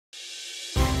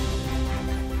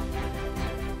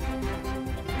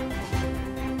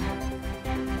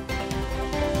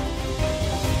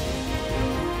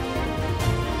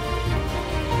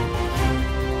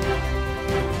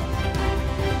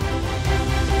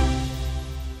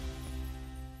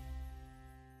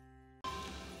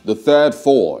The third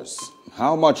force,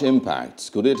 how much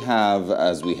impact could it have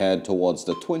as we head towards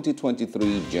the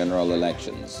 2023 general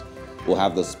elections? We'll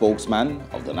have the spokesman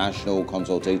of the National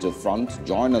Consultative Front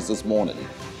join us this morning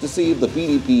to see if the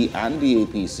PDP and the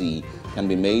APC can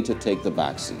be made to take the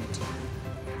back seat.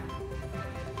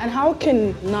 And how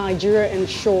can Nigeria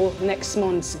ensure next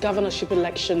month's governorship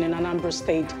election in Anambra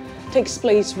State takes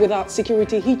place without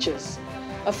security hitches?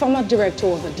 A former director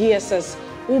of the DSS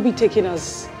will be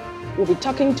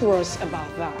talking to us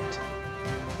about that.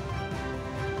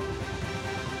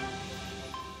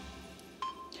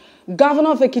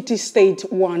 Governor of Ekiti State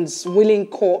wants willing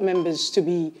court members to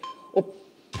be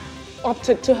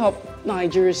opted to help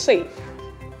Nigeria safe.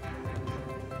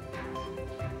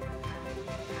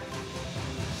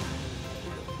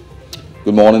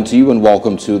 Good morning to you and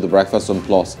welcome to the Breakfast on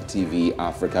Plus TV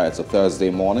Africa. It's a Thursday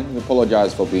morning. We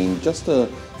apologize for being just a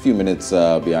few minutes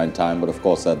behind time, but of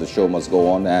course the show must go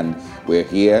on and we're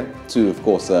here to, of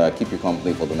course, keep you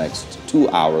company for the next 2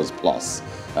 hours plus.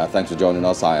 Thanks for joining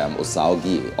us. I am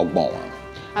Osaogi Igboho.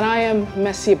 And I am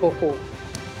Messi Igboho.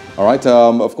 All right,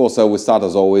 of course, we start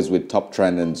as always with top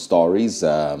trending stories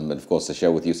and of course to share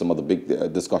with you some of the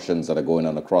big discussions that are going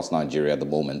on across Nigeria at the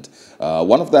moment.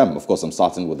 One of them, of course, I'm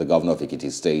starting with the governor of Ekiti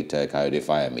State, Kayode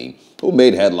Fayemi, who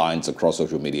made headlines across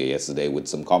social media yesterday with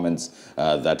some comments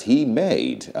that he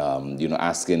made,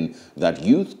 asking that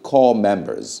youth corps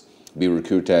members be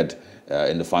recruited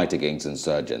in the fight against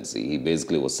insurgency. He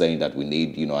basically was saying that we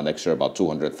need, an extra about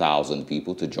 200,000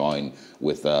 people to join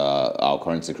with our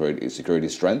current security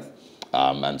strength.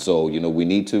 And so, we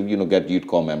need to, get youth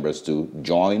corps members to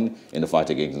join in the fight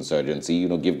against insurgency,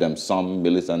 give them some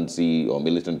militancy or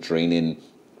militant training.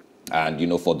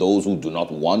 And, for those who do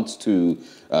not want to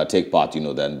take part,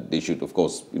 then they should, of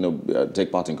course,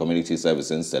 take part in community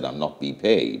service instead and not be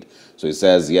paid. So he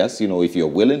says, yes, if you're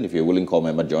willing corps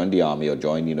member, join the army or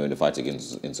join, in the fight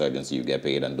against insurgency, you get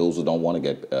paid. And those who don't want to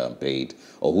get paid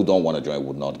or who don't want to join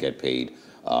would not get paid.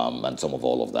 And some of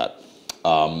all of that.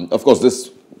 Of course, this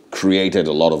created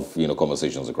a lot of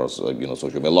conversations across social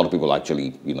media. A lot of people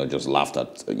actually just laughed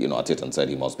at at it and said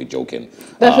he must be joking.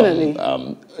 Definitely.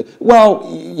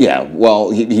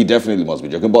 He definitely must be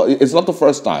joking. But it's not the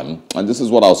first time, and this is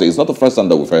what I'll say. It's not the first time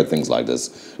that we've heard things like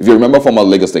this. If you remember, former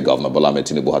Lagos State Governor Bola Ahmed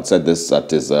Tinubu had said this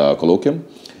at his colloquium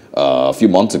a few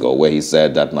months ago, where he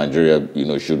said that Nigeria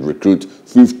should recruit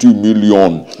 50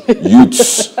 million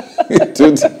youths.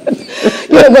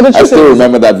 I still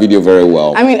remember that video very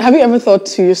well. I mean, have you ever thought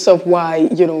to yourself why,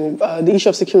 the issue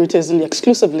of security is in the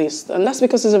exclusive list? And that's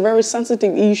because it's a very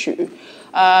sensitive issue.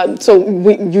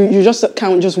 You just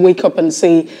can't just wake up and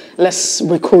say, let's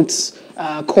recruit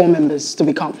corps members to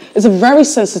become. It's a very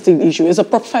sensitive issue. It's a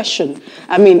profession.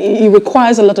 I mean, it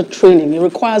requires a lot of training. It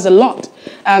requires a lot.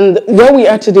 And where we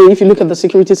are today, if you look at the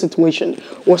security situation,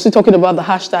 we're still talking about the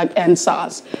hashtag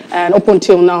 #EndSARS. And up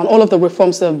until now, all of the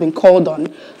reforms that have been called on,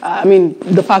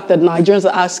 the fact that Nigerians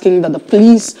are asking that the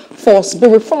police force be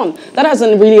reformed, that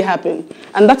hasn't really happened.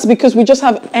 And that's because we just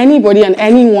have anybody and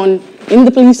anyone in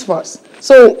the police force.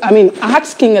 So,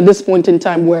 asking at this point in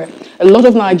time where a lot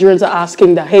of Nigerians are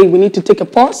asking that, hey, we need to take a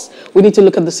pause. We need to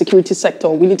look at the security sector.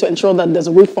 We need to ensure that there's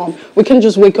a reform. We can't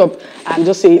just wake up and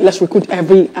just say, let's recruit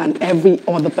every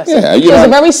other person. Yeah, so it's a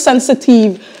very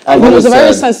sensitive, it's a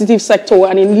very sensitive sector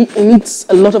and it needs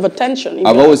a lot of attention.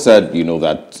 I've always said,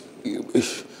 that...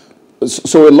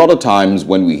 So a lot of times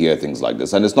when we hear things like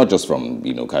this, and it's not just from,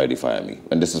 Kayode Fayemi,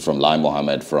 and this is from Lai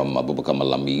Mohammed, from Abubakar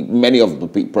Malami, many of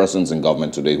the persons in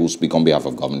government today who speak on behalf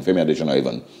of government, Femi Adesina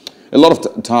even, a lot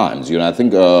of times, I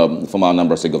think former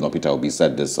Anambra State Governor Peter Obi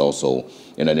said this also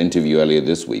in an interview earlier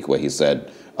this week where he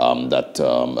said that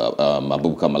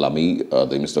Abubakar Malami,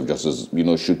 the Minister of Justice,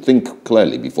 should think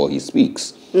clearly before he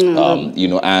speaks.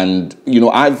 Mm-hmm.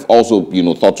 I've also,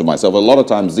 thought to myself, a lot of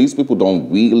times these people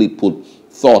don't really put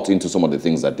thought into some of the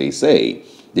things that they say.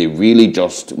 They really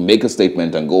just make a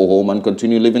statement and go home and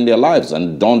continue living their lives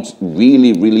and don't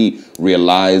really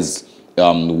realize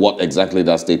what exactly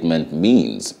that statement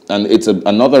means. And it's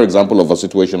another example of a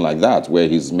situation like that where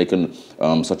he's making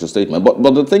such a statement.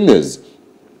 But the thing is,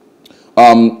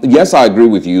 yes, I agree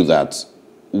with you that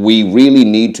we really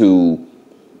need to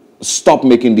stop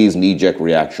making these knee-jerk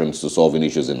reactions to solving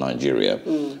issues in Nigeria.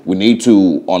 We need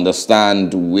to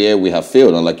understand where we have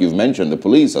failed. And like you've mentioned, the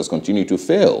police has continued to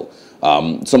fail.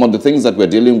 Some of the things that we're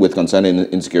dealing with concerning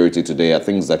insecurity today are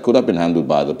things that could have been handled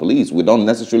by the police. We don't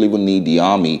necessarily even need the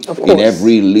army in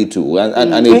every little.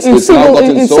 And it's now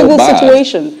gotten so bad.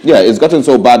 Situation. Yeah, it's gotten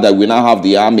so bad that we now have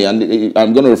the army. And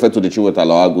I'm going to refer to the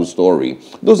Chiwetalawagu story.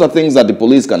 Those are things that the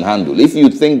police can handle. If you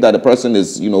think that a person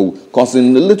is,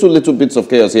 causing little bits of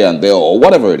chaos here and there or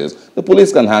whatever it is, the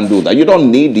police can handle that. You don't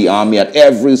need the army at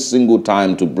every single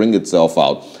time to bring itself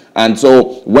out. And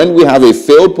so when we have a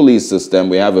failed police system,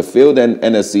 we have a failed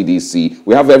NSCDC,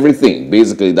 we have everything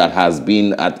basically that has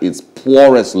been at its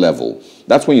poorest level.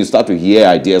 That's when you start to hear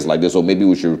ideas like this, or maybe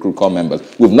we should recruit corps members.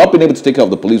 We've not been able to take care of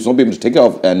the police, we've not been able to take care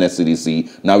of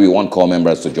NSCDC. Now we want corps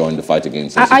members to join the fight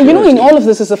against insecurity. In all of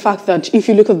this is the fact that if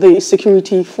you look at the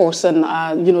security force and,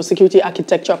 security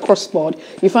architecture across board,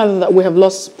 you find that we have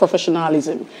lost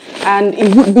professionalism. And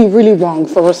it would be really wrong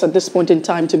for us at this point in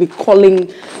time to be calling,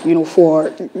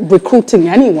 for recruiting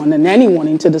anyone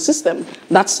into the system.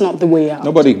 That's not the way out.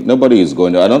 Nobody is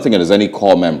going to, I don't think there's any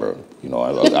corps member,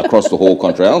 across the whole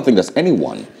country. I don't think there's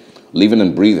anyone living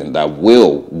and breathing that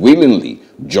will willingly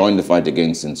join the fight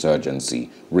against insurgency.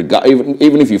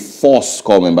 Even if you force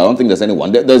corps members, I don't think there's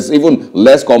anyone. There's even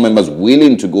less corps members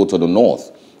willing to go to the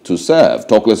north to serve,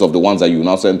 talk less of the ones that you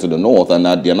now send to the north, and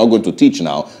that they're not going to teach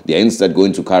now. They're instead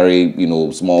going to carry,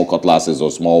 small cutlasses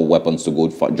or small weapons to go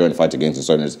join the fight against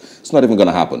insurgency. It's not even going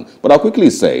to happen. But I'll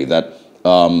quickly say that,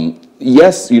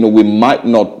 yes, we might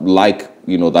not like,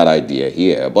 that idea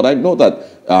here, but I know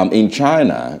that in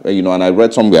China, and I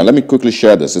read somewhere, let me quickly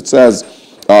share this. It says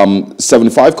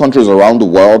 75 countries around the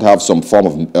world have some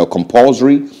form of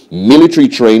compulsory military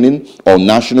training or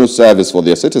national service for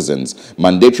their citizens.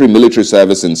 Mandatory military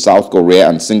service in South Korea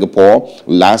and Singapore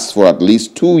lasts for at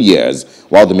least 2 years,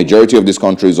 while the majority of these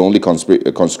countries only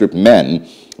conscript men.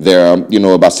 There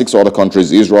are, about 6 other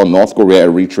countries, Israel, North Korea,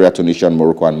 Eritrea, Tunisia, and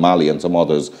Morocco, and Mali, and some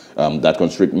others that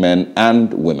conscript men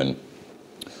and women.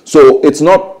 So it's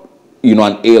not,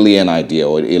 an alien idea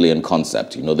or an alien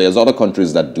concept. There's other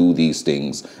countries that do these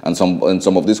things, and in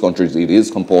some of these countries it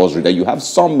is compulsory that you have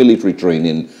some military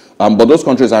training, but those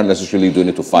countries aren't necessarily doing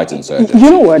it to fight insurgency. You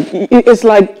know what? It's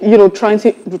like,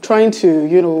 trying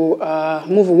to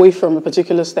move away from a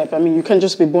particular step. I mean, you can't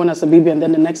just be born as a baby and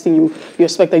then the next thing you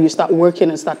expect that you start working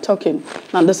and start talking.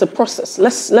 Now, there's a process.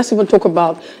 Let's even talk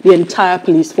about the entire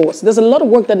police force. There's a lot of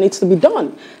work that needs to be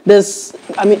done.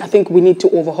 I think we need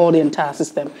to overhaul the entire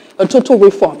system, a total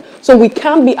reform. So we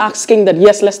can't be asking that,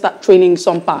 yes, let's start training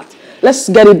some part. Let's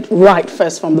get it right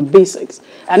first from the basics.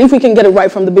 And if we can get it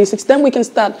right from the basics, then we can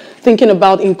start thinking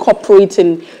about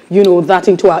incorporating, that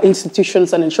into our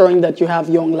institutions and ensuring that you have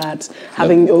young lads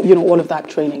having, all of that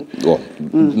training. Well,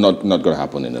 not going to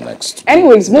happen in the next.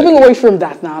 Anyways, moving away from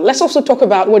that now, let's also talk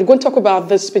about, we're going to talk about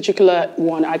this particular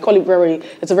one. I call it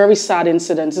it's a very sad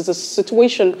incident. It's a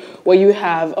situation where you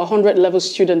have a 100-level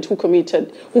student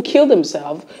who killed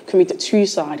himself, committed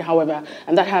suicide, however,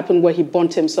 and that happened where he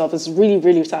burnt himself. It's really,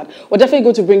 really sad. We're definitely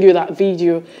going to bring you that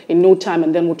video in no time,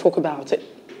 and then we'll talk about it.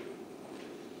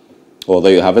 Well,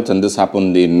 there you have it. And this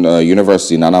happened in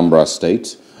University in Anambra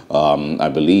State, I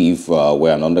believe,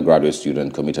 where an undergraduate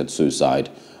student committed suicide.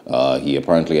 He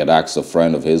apparently had asked a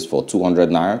friend of his for 200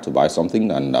 naira to buy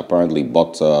something, and apparently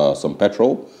bought some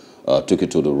petrol, took it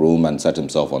to the room and set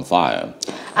himself on fire.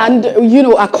 And,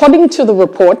 according to the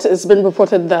report, it's been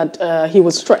reported that he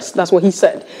was stressed. That's what he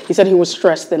said. He said he was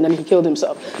stressed and then he killed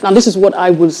himself. Now, this is what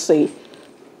I will say.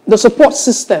 The support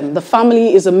system, the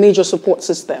family is a major support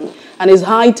system, and it's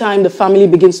high time the family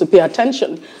begins to pay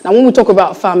attention. Now, when we talk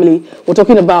about family, we're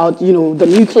talking about, the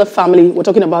nuclear family, we're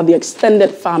talking about the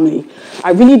extended family. I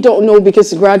really don't know,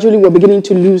 because gradually we're beginning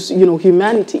to lose,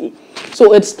 humanity.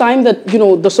 So it's time that,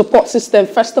 the support system,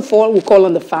 first of all, we call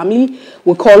on the family,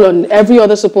 we call on every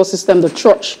other support system, the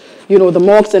church, the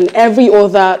mosques and every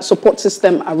other support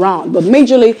system around. But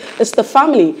majorly, it's the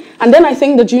family. And then I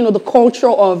think that, the culture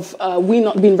of we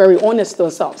not being very honest to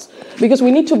ourselves. Because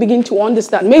we need to begin to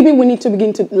understand. Maybe we need to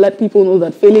begin to let people know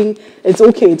that failing, it's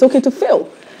okay. It's okay to fail.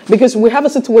 Because we have a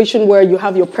situation where you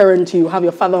have your parent, you have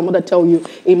your father or mother tell you,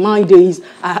 in my days,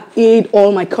 I ate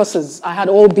all my courses. I had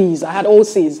all B's, I had all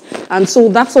C's. And so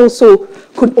that's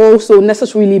could also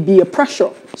necessarily be a pressure.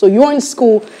 So you're in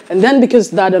school, and then because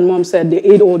dad and mom said they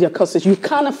ate all their courses, you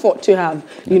can't afford to have,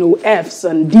 F's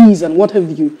and D's and what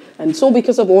have you. And so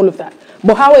because of all of that.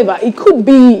 But however, it could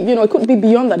be, it could be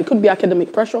beyond that. It could be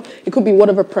academic pressure. It could be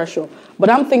whatever pressure. But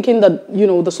I'm thinking that,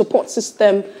 the support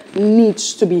system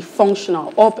needs to be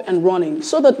functional, up and running,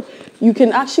 so that you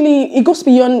can actually, it goes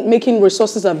beyond making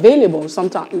resources available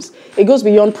sometimes. It goes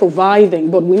beyond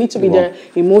providing, but we need to be there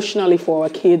emotionally for our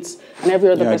kids and every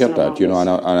other person I get that, around you know,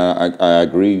 us. and I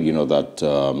agree, you know, that,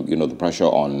 you know, the pressure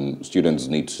on students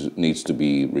needs to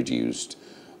be reduced.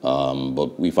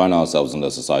 But we find ourselves in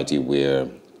a society where,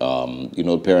 you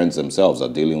know, parents themselves are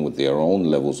dealing with their own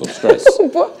levels of stress,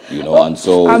 you know, and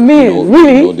so, I mean, you know,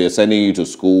 really? you know, they're sending you to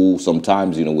school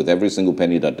sometimes, you know, with every single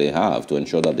penny that they have to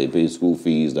ensure that they pay school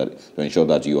fees, to ensure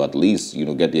that you at least, you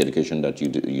know, get the education that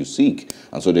you seek.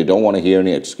 And so they don't want to hear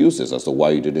any excuses as to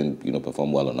why you didn't, you know,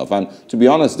 perform well enough. And to be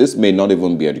honest, this may not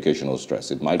even be educational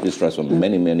stress. It might be stress from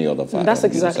many other factors. That's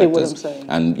exactly what I'm saying.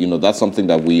 And, you know, that's something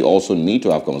that we also need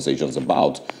to have conversations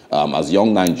about. As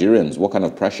young Nigerians, what kind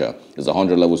of pressure is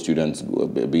 100 level students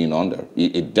being under?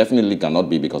 It definitely cannot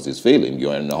be because he's failing.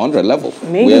 You're in 100 level.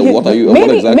 What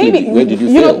exactly, where did you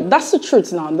fail? Know, that's the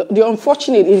truth now. The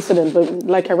unfortunate incident, but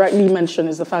like I rightly mentioned,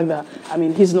 is the fact that, I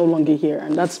mean, he's no longer here.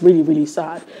 And that's really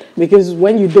sad. Because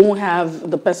when you don't have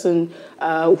the person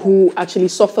who actually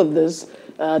suffered this,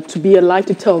 to be alive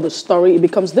to tell the story, it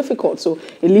becomes difficult. So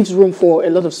it leaves room for a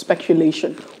lot of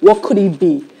speculation. What could it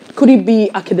be? Could it be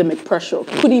academic pressure?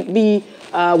 Could it be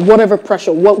whatever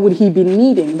pressure? What would he be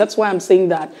needing? That's why I'm saying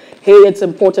that, hey, it's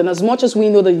important. As much as we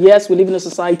know that, yes, we live in a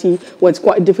society where it's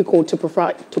quite difficult to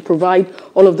provide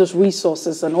all of those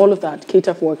resources and all of that,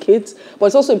 cater for our kids, but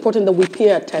it's also important that we pay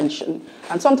attention.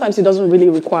 And sometimes it doesn't really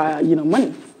require, you know,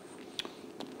 money.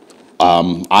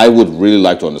 I would really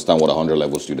like to understand what 100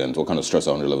 level students, what kind of stress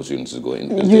 100 level students is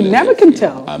going. You never can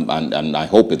tell. And I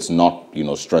hope it's not, you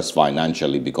know, stress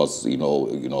financially because, you know,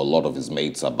 a lot of his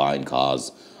mates are buying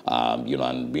cars, you know,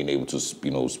 and being able to,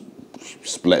 you know,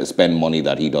 spend money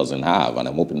that he doesn't have, and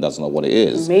I'm hoping that's not what it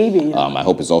is. Maybe. Yeah. I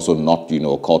hope it's also not, you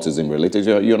know, cultism related.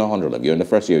 You're in 100 level. You're in the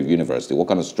first year of university. What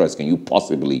kind of stress can you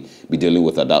possibly be dealing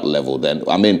with at that level? Then,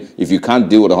 I mean, if you can't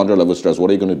deal with 100 level stress, what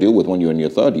are you going to deal with when you're in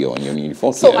your third year and you're in your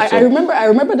fourth year? I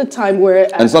remember the time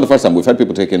where, and it's not the first time we've had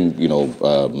people taking, you know,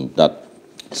 that.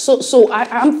 So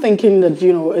I'm thinking that,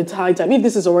 you know, it's high time. If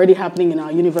this is already happening in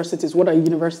our universities, what are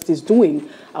universities doing?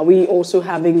 Are we also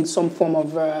having some form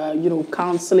of, you know,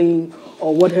 counseling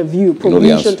or what have you,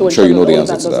 provision to ensure that all that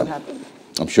doesn't happen?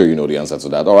 I'm sure you know the answer to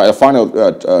that. All right, a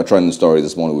final trending story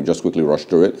this morning, we'll just quickly rush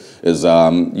through it, is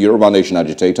Yoruba Nation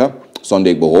agitator,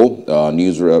 Sunday Igboho,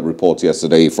 news reports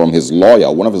yesterday from his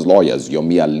lawyer, one of his lawyers,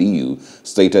 Yomi Aliyu,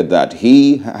 stated that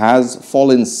he has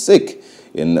fallen sick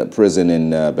in prison in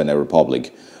Benin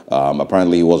Republic.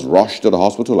 Apparently, he was rushed to the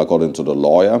hospital, according to the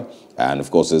lawyer, and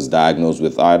of course is diagnosed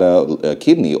with either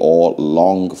kidney or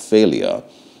lung failure.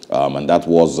 And that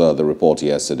was the report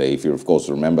yesterday. If you, of course,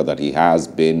 remember that he has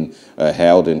been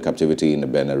held in captivity in the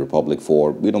Benin Republic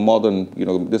for, you know, more than, you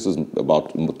know, this is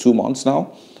about 2 months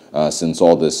now since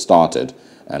all this started.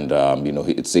 And, you know,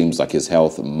 it seems like his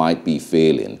health might be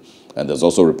failing. And there's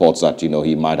also reports that, you know,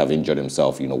 he might have injured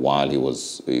himself, you know, while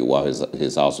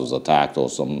his house was attacked, or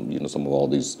some, you know, some of all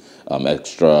these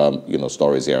extra, you know,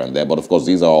 stories here and there. But of course,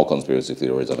 these are all conspiracy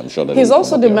theories, and I'm sure that he's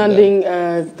also demanding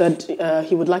that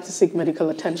he would like to seek medical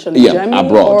attention in Germany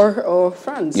or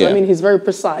France. Yeah. I mean, he's very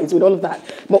precise with all of that.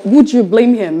 But would you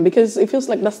blame him? Because it feels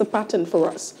like that's the pattern for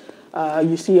us.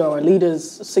 You see our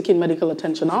leaders seeking medical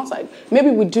attention outside.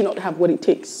 Maybe we do not have what it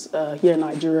takes here in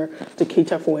Nigeria to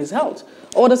cater for his health.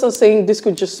 Others are saying this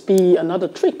could just be another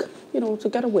trick, you know, to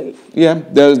get away. Yeah,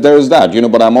 there is that, you know,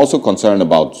 but I'm also concerned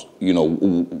about, you know,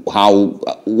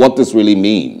 what this really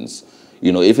means.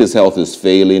 You know, if his health is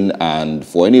failing and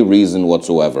for any reason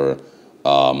whatsoever,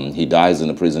 he dies in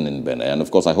a prison in Benin. And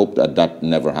of course, I hope that that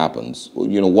never happens.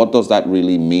 You know, what does that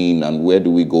really mean, and where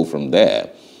do we go from there?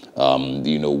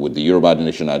 You know, with the Yoruba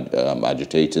Nation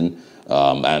agitating,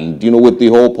 and, you know, with the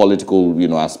whole political, you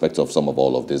know, aspects of some of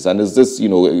all of this. And is this, you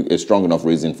know, a strong enough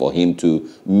reason for him to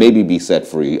maybe be set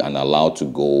free and allowed to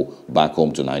go back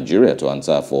home to Nigeria to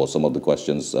answer for some of the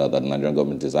questions that the Nigerian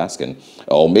government is asking?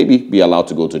 Or maybe be allowed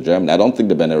to go to Germany. I don't think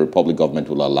the Benin Republic government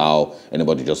will allow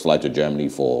anybody to just fly to Germany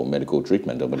for medical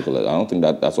treatment or medical. I don't think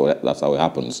that's how it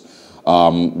happens.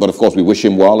 But of course, we wish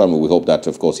him well, and we hope that,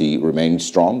 of course, he remains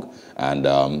strong and,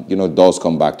 you know, does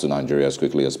come back to Nigeria as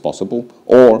quickly as possible.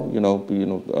 Or, you know,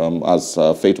 as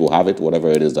fate will have it, whatever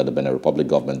it is that the Benin Republic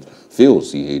government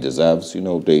feels he deserves, you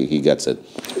know, he gets it.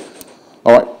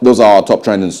 All right, those are our top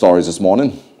trending stories this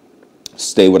morning.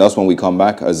 Stay with us when we come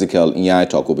back. Ezekiel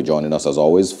Nyaitok will be joining us, as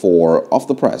always, for Off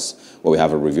the Press, where we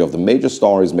have a review of the major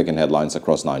stories making headlines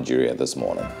across Nigeria this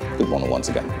morning. Good morning once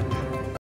again.